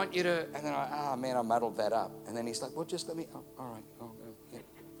 Father, I want you to. And then I muddled that up. And then He's like, well, just let me. Oh, all right. Oh, yeah.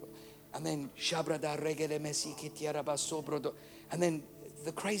 And then and then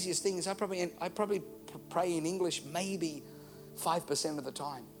the craziest thing is I probably pray in English maybe 5% of the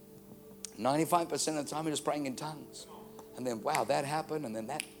time. 95% of the time I'm just praying in tongues. And then, wow, that happened. And then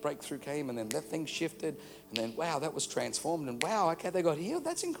that breakthrough came. And then that thing shifted. And then, wow, that was transformed. And wow, okay, they got healed.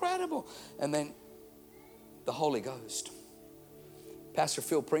 That's incredible. And then the Holy Ghost. Pastor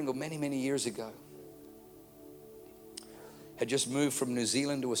Phil Pringle, many, many years ago, had just moved from New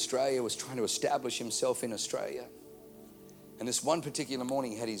Zealand to Australia, was trying to establish himself in Australia. And this one particular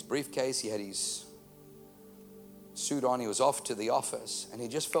morning, he had his briefcase, he had his suit on, he was off to the office, and he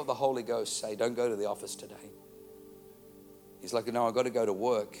just felt the Holy Ghost say, don't go to the office today. He's like, no, I've got to go to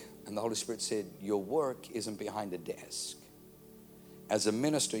work. And the Holy Spirit said, your work isn't behind a desk. As a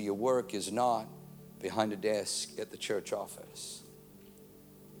minister, your work is not behind a desk at the church office.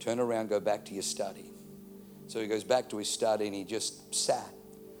 Turn around, go back to your study. So he goes back to his study and he just sat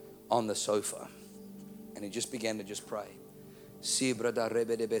on the sofa and he just began to just pray. And he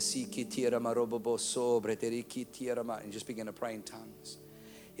just began to pray in tongues.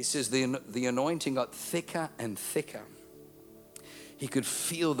 He says the anointing got thicker and thicker. He could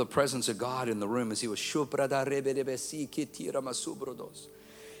feel the presence of God in the room as he was.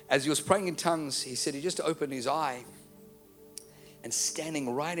 As he was praying in tongues, he said he just opened his eye, and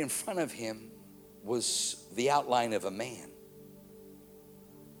standing right in front of him was the outline of a man.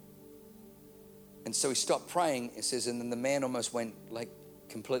 And so he stopped praying, it says, and then the man almost went like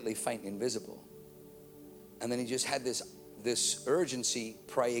completely faint and invisible. And then he just had this urgency,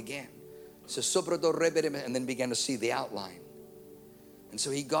 pray again. So and then began to see the outline. And so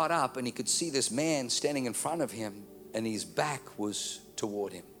he got up and he could see this man standing in front of him and his back was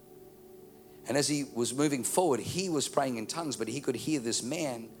toward him. And as he was moving forward, he was praying in tongues, but he could hear this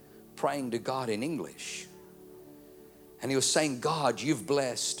man praying to God in English. And he was saying, God, you've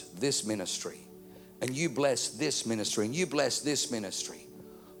blessed this ministry, and you blessed this ministry, and you blessed this ministry.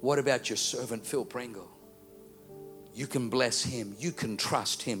 What about your servant, Phil Pringle? You can bless him. You can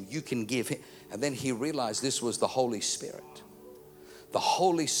trust him. You can give him. And then he realized this was the Holy Spirit. The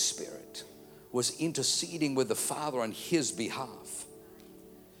Holy Spirit was interceding with the Father on his behalf.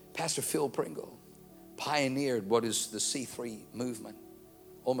 Pastor Phil Pringle pioneered what is the C3 movement.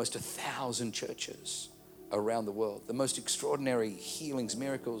 Almost 1,000 churches around the world. The most extraordinary healings,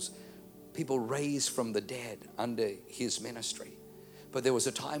 miracles, people raised from the dead under his ministry. But there was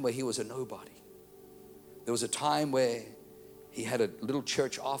a time where he was a nobody. There was a time where he had a little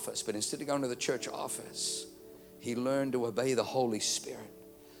church office, but instead of going to the church office, he learned to obey the Holy Spirit.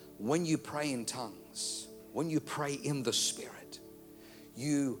 When you pray in tongues, when you pray in the Spirit,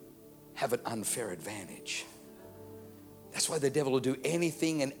 you have an unfair advantage. That's why the devil will do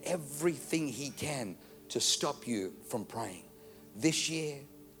anything and everything he can to stop you from praying. This year,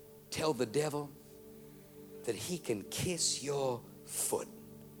 tell the devil that he can kiss your foot.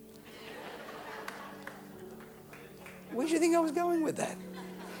 Where do you think I was going with that?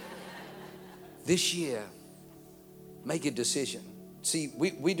 This year, make a decision. See,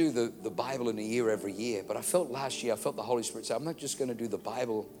 we do the Bible in a year every year, but I felt last year, I felt the Holy Spirit say, I'm not just going to do the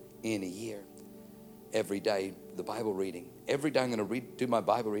Bible in a year. Every day, the Bible reading. Every day I'm going to do my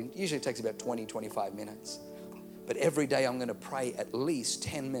Bible reading. Usually it takes about 20, 25 minutes. But every day I'm going to pray at least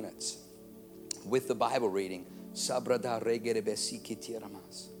 10 minutes with the Bible reading.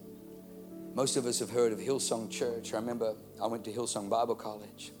 Most of us have heard of Hillsong Church. I remember I went to Hillsong Bible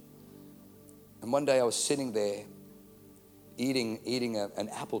College. And one day I was sitting there eating an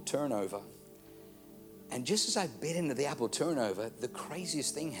apple turnover. And just as I bit into the apple turnover, the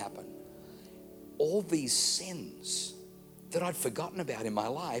craziest thing happened. All these sins that I'd forgotten about in my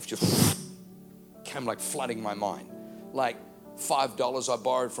life just came like flooding my mind. Like $5 I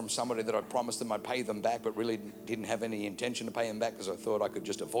borrowed from somebody that I promised them I'd pay them back, but really didn't have any intention to pay them back because I thought I could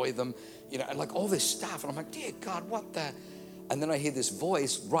just avoid them, and like all this stuff. And I'm like, dear God, what the? And then I hear this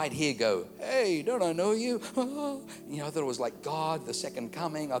voice right here go, hey, don't I know you? I thought it was like God, the second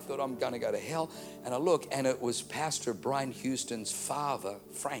coming. I thought I'm going to go to hell. And I look, and it was Pastor Brian Houston's father,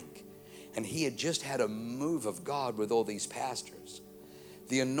 Frank. And he had just had a move of God with all these pastors.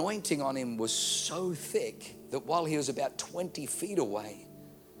 The anointing on him was so thick that while he was about 20 feet away,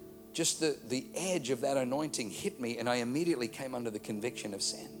 just the edge of that anointing hit me, and I immediately came under the conviction of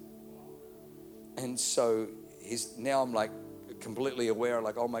sin. And so now I'm like completely aware,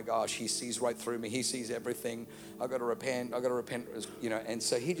 like, oh my gosh, he sees right through me. He sees everything. I got to repent. And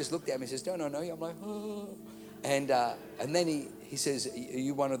so he just looked at me and says, don't I know you? I'm like, oh. And then he says, are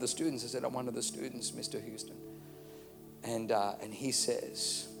you one of the students? I said, I'm one of the students, Mr. Houston. And he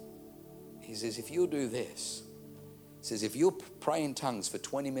says, if you'll do this, he says, if you'll pray in tongues for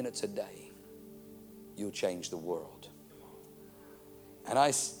 20 minutes a day, you'll change the world. And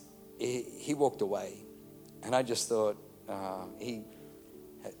he walked away, and I just thought, he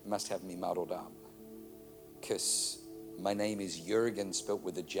must have me muddled up, because my name is Jurgen, spelt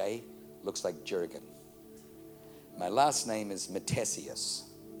with a J, looks like Jurgen. My last name is Matthesius.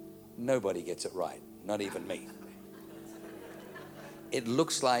 Nobody gets it right, not even me. It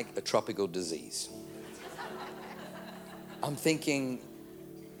looks like a tropical disease. I'm thinking,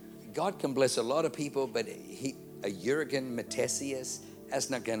 God can bless a lot of people, but a Jurgen Matthesius, that's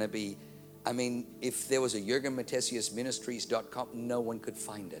not going to be. I mean, if there was a Jurgen Matthesius Ministries.com, no one could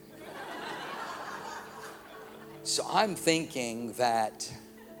find it. So I'm thinking that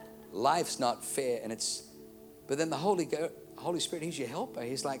life's not fair, but then the Holy Spirit, he's your helper.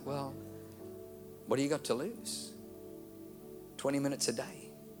 He's like, well, what do you got to lose? 20 minutes a day.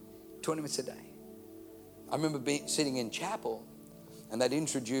 20 minutes a day. I remember sitting in chapel, and they'd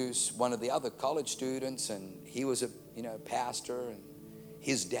introduce one of the other college students, and he was a pastor, and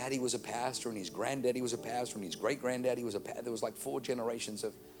his daddy was a pastor, and his granddaddy was a pastor, and his great-granddaddy was a pastor. There was like 4 generations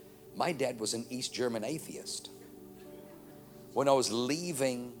of. My dad was an East German atheist. When I was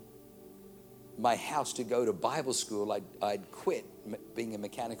leaving my house to go to Bible school, I'd quit being a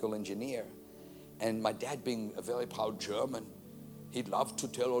mechanical engineer. And my dad, being a very proud German, he'd love to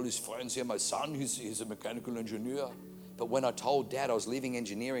tell all his friends, my son, he's a mechanical engineer. But when I told Dad I was leaving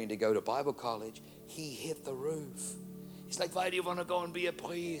engineering to go to Bible college, he hit the roof. He's like, why do you want to go and be a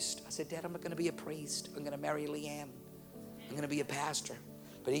priest? I said, Dad, I'm not going to be a priest. I'm going to marry Leanne. I'm going to be a pastor.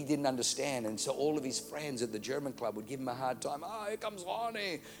 But he didn't understand. And so all of his friends at the German club would give him a hard time. Here comes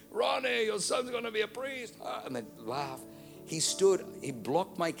Ronnie. Ronnie, your son's going to be a priest. And they'd laugh. He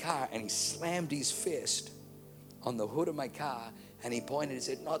blocked my car, and he slammed his fist on the hood of my car, and he pointed and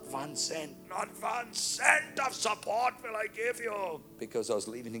said, not 1 cent of support will I give you, because I was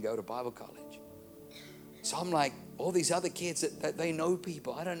leaving to go to Bible college. So I'm like, all these other kids that they know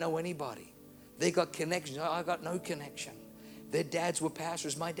people. I don't know anybody. They got connections. I got no connection. Their dads were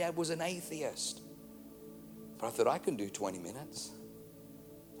pastors. My dad was an atheist. But I thought, I can do 20 minutes.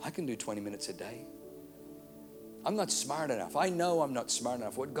 I can do 20 minutes a day. I'm not smart enough. I know I'm not smart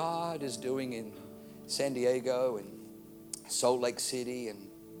enough. What God is doing in San Diego and Salt Lake City and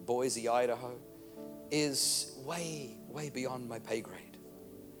Boise, Idaho, is way, way beyond my pay grade.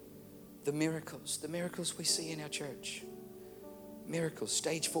 The miracles we see in our church. Miracles,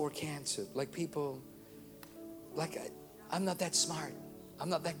 stage 4 cancer. Like people, I'm not that smart. I'm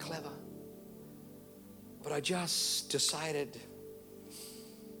not that clever. But I just decided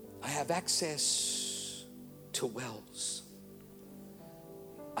I have access to wells.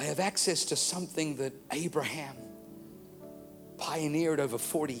 I have access to something that Abraham pioneered over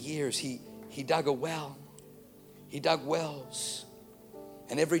 40 years. He dug a well. He dug wells.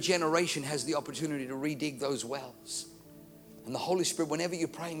 And every generation has the opportunity to redig those wells. And the Holy Spirit, whenever you're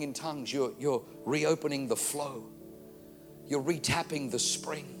praying in tongues, you're reopening the flow. You're retapping the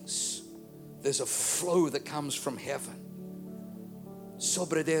springs. There's a flow that comes from heaven. And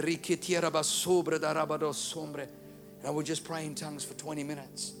I would just pray in tongues for 20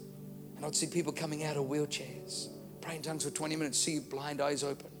 minutes. And I'd see people coming out of wheelchairs. Pray in tongues for 20 minutes, see blind eyes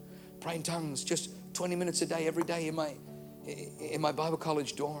open. Pray in tongues just 20 minutes a day, every day in my Bible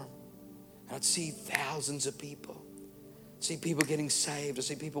college dorm. And I'd see thousands of people. See people getting saved. I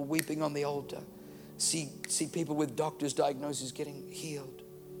see people weeping on the altar. See people with doctor's diagnoses getting healed.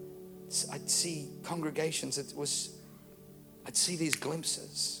 I'd see congregations. I'd see these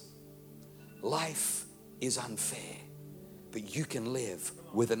glimpses. Life is unfair, but you can live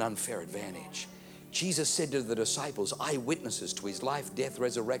with an unfair advantage. Jesus said to the disciples, eyewitnesses to his life, death,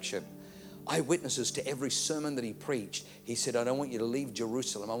 resurrection, eyewitnesses to every sermon that he preached. He said, I don't want you to leave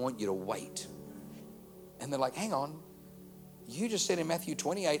Jerusalem. I want you to wait. And they're like, hang on. You just said in Matthew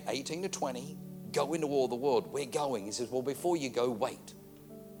 28, 18 to 20, go into all the world. We're going. He says, well, before you go, wait.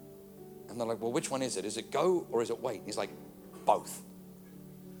 And they're like, well, which one is it? Is it go or is it wait? He's like, both.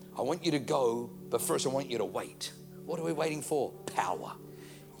 I want you to go, but first I want you to wait. What are we waiting for? Power.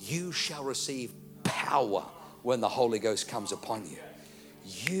 You shall receive power when the Holy Ghost comes upon you.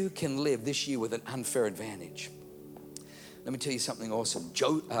 You can live this year with an unfair advantage. Let me tell you something awesome.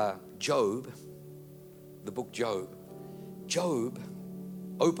 Job, the book Job, Job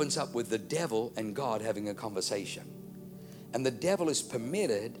opens up with the devil and God having a conversation. And the devil is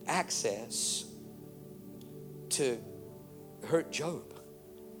permitted access to hurt Job.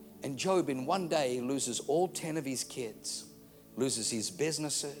 And Job in one day loses all 10 of his kids, loses his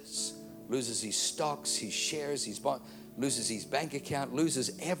businesses, loses his stocks, his shares, his bonds, loses his bank account,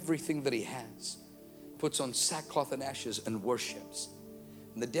 loses everything that he has, puts on sackcloth and ashes and worships.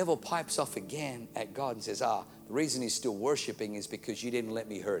 And the devil pipes off again at God and says, the reason he's still worshiping is because you didn't let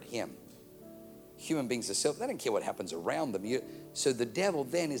me hurt him. Human beings are self, they don't care what happens around them. So the devil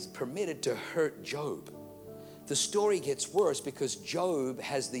then is permitted to hurt Job. The story gets worse because Job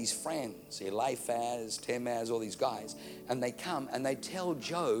has these friends, Eliphaz, Temaz, all these guys, and they come and they tell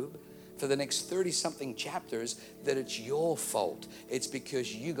Job for the next 30-something chapters that it's your fault. It's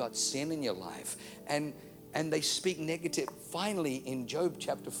because you got sin in your life. And they speak negative. Finally, in Job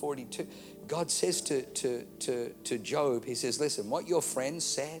chapter 42, God says to Job, he says, listen, what your friends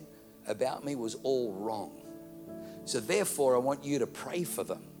said about me was all wrong. So therefore, I want you to pray for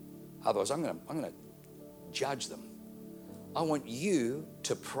them. Otherwise, I'm going to judge them. I want you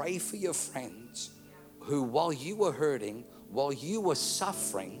to pray for your friends who, while you were hurting, while you were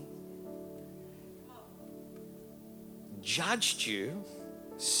suffering, judged you,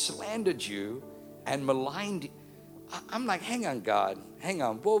 slandered you, and maligned you. I'm like, hang on, God, hang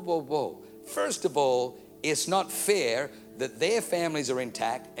on, whoa. First of all, it's not fair that their families are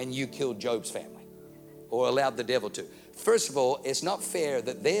intact and you killed Job's family or allowed the devil to. First of all, it's not fair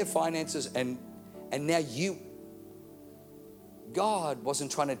that their finances and now God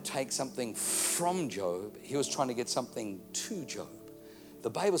wasn't trying to take something from Job. He was trying to get something to Job. The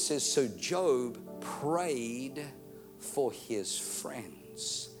Bible says, so Job prayed for his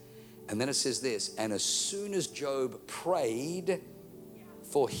friends. And then it says this, and as soon as Job prayed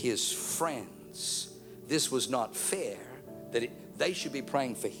for his friends, this was not fair, that they should be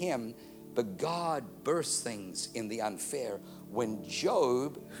praying for him, but God bursts things in the unfair. When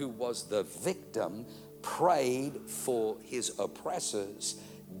Job, who was the victim, prayed for his oppressors,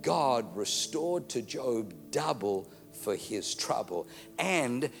 God restored to Job double for his trouble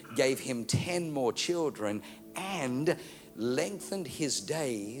and gave him 10 more children and lengthened his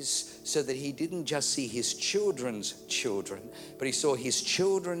days so that he didn't just see his children's children, but he saw his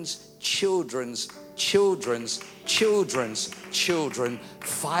children's children's children's children's children,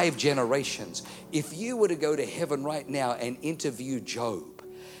 5 generations. If you were to go to heaven right now and interview Job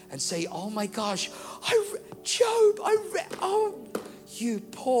and say, oh my gosh, you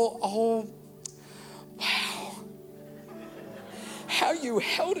poor old, wow, how you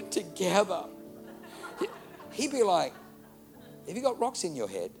held it together. He'd be like, have you got rocks in your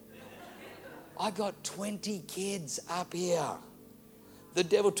head? I got 20 kids up here. The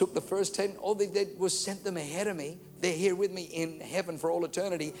devil took the first 10. All they did was sent them ahead of me. They're here with me in heaven for all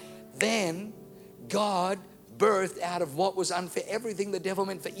eternity. Then God birthed out of what was unfair. Everything the devil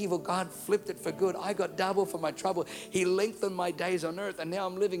meant for evil, God flipped it for good. I got double for my trouble. He lengthened my days on earth, and now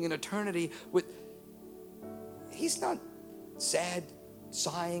I'm living in eternity with... He's not sad,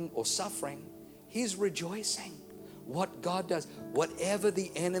 sighing, or suffering. He's rejoicing. What God does, whatever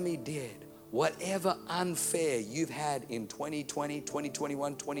the enemy did, whatever unfair you've had in 2020,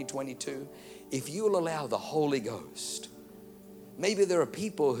 2021, 2022, if you will allow the Holy Ghost, maybe there are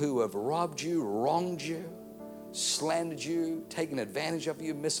people who have robbed you, wronged you, slandered you, taken advantage of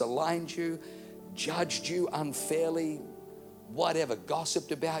you, misaligned you, judged you unfairly, whatever,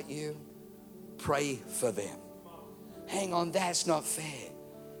 gossiped about you, pray for them. Hang on, that's not fair.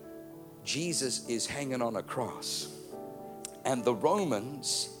 Jesus is hanging on a cross, and the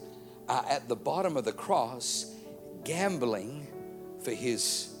Romans are at the bottom of the cross gambling for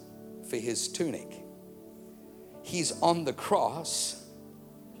his tunic. He's on the cross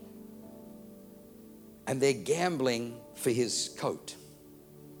and they're gambling for his coat.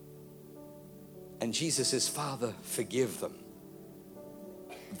 And Jesus says, Father, forgive them.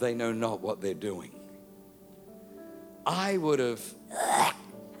 They know not what they're doing. I would have...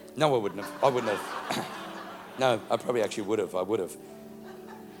 No, I wouldn't have. No, I probably actually would have. I would have.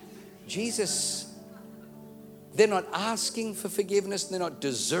 Jesus, they're not asking for forgiveness. They're not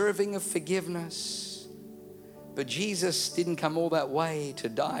deserving of forgiveness. But Jesus didn't come all that way to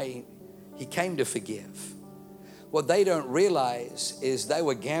die. He came to forgive. What they don't realize is they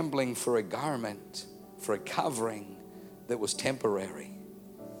were gambling for a garment, for a covering that was temporary.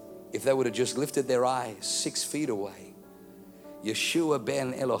 If they would have just lifted their eyes 6 feet away, Yeshua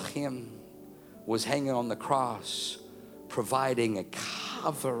ben Elohim was hanging on the cross, providing a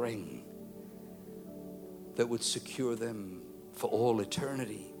covering that would secure them for all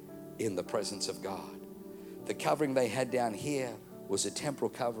eternity in the presence of God. The covering they had down here was a temporal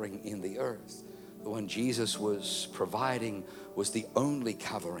covering in the earth. The one Jesus was providing was the only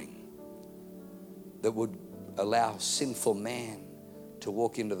covering that would allow sinful man to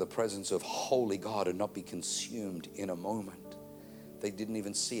walk into the presence of holy God and not be consumed in a moment. They didn't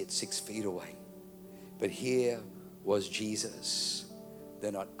even see it 6 feet away. But here was Jesus.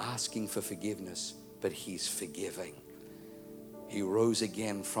 They're not asking for forgiveness, but he's forgiving. He rose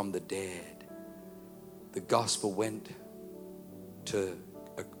again from the dead. The gospel went to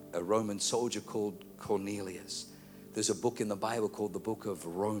a Roman soldier called Cornelius. There's a book in the Bible called the Book of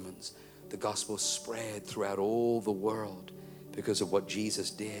Romans. The gospel spread throughout all the world because of what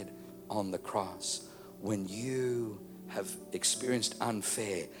Jesus did on the cross. When you have experienced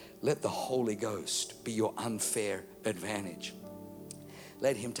unfair, let the Holy Ghost be your unfair advantage.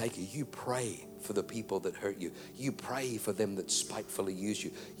 Let him take you. You pray for the people that hurt you. You pray for them that spitefully use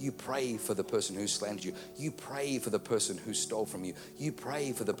you. You pray for the person who slandered you. You pray for the person who stole from you. You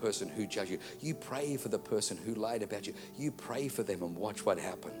pray for the person who judged you. You pray for the person who lied about you. You pray for them and watch what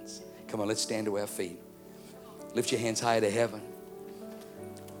happens. Come on, let's stand to our feet. Lift your hands high to heaven.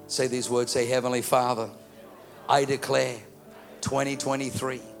 Say these words. Say, Heavenly Father, I declare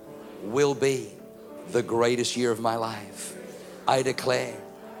 2023 will be the greatest year of my life. I declare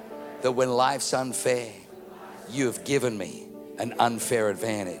that when life's unfair, you have given me an unfair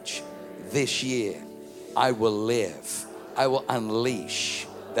advantage. This year, I will live. I will unleash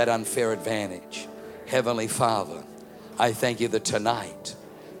that unfair advantage. Heavenly Father, I thank you that tonight,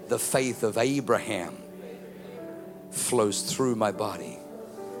 the faith of Abraham flows through my body,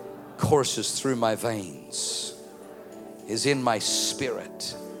 courses through my veins, is in my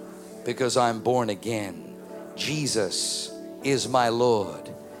spirit because I'm born again. Jesus is my Lord.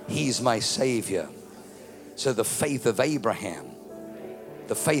 He's my Savior. So the faith of Abraham,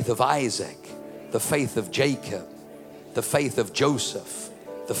 the faith of Isaac, the faith of Jacob, the faith of Joseph,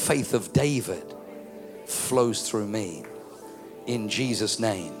 the faith of David flows through me. In Jesus'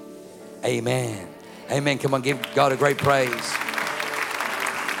 name, amen. Amen. Come on, give God a great praise.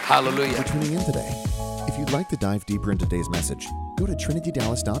 Hallelujah. For tuning in today. If you'd like to dive deeper into today's message, go to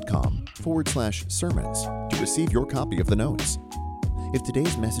trinitydallas.com/sermons to receive your copy of the notes. If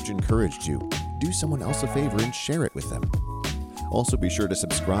today's message encouraged you, do someone else a favor and share it with them. Also be sure to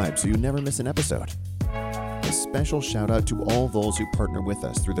subscribe so you never miss an episode. A special shout out to all those who partner with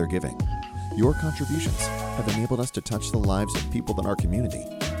us through their giving. Your contributions have enabled us to touch the lives of people in our community,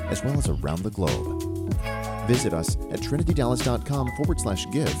 as well as around the globe. Visit us at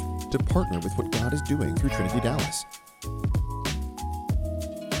trinitydallas.com/give to partner with what God is doing through Trinity Dallas.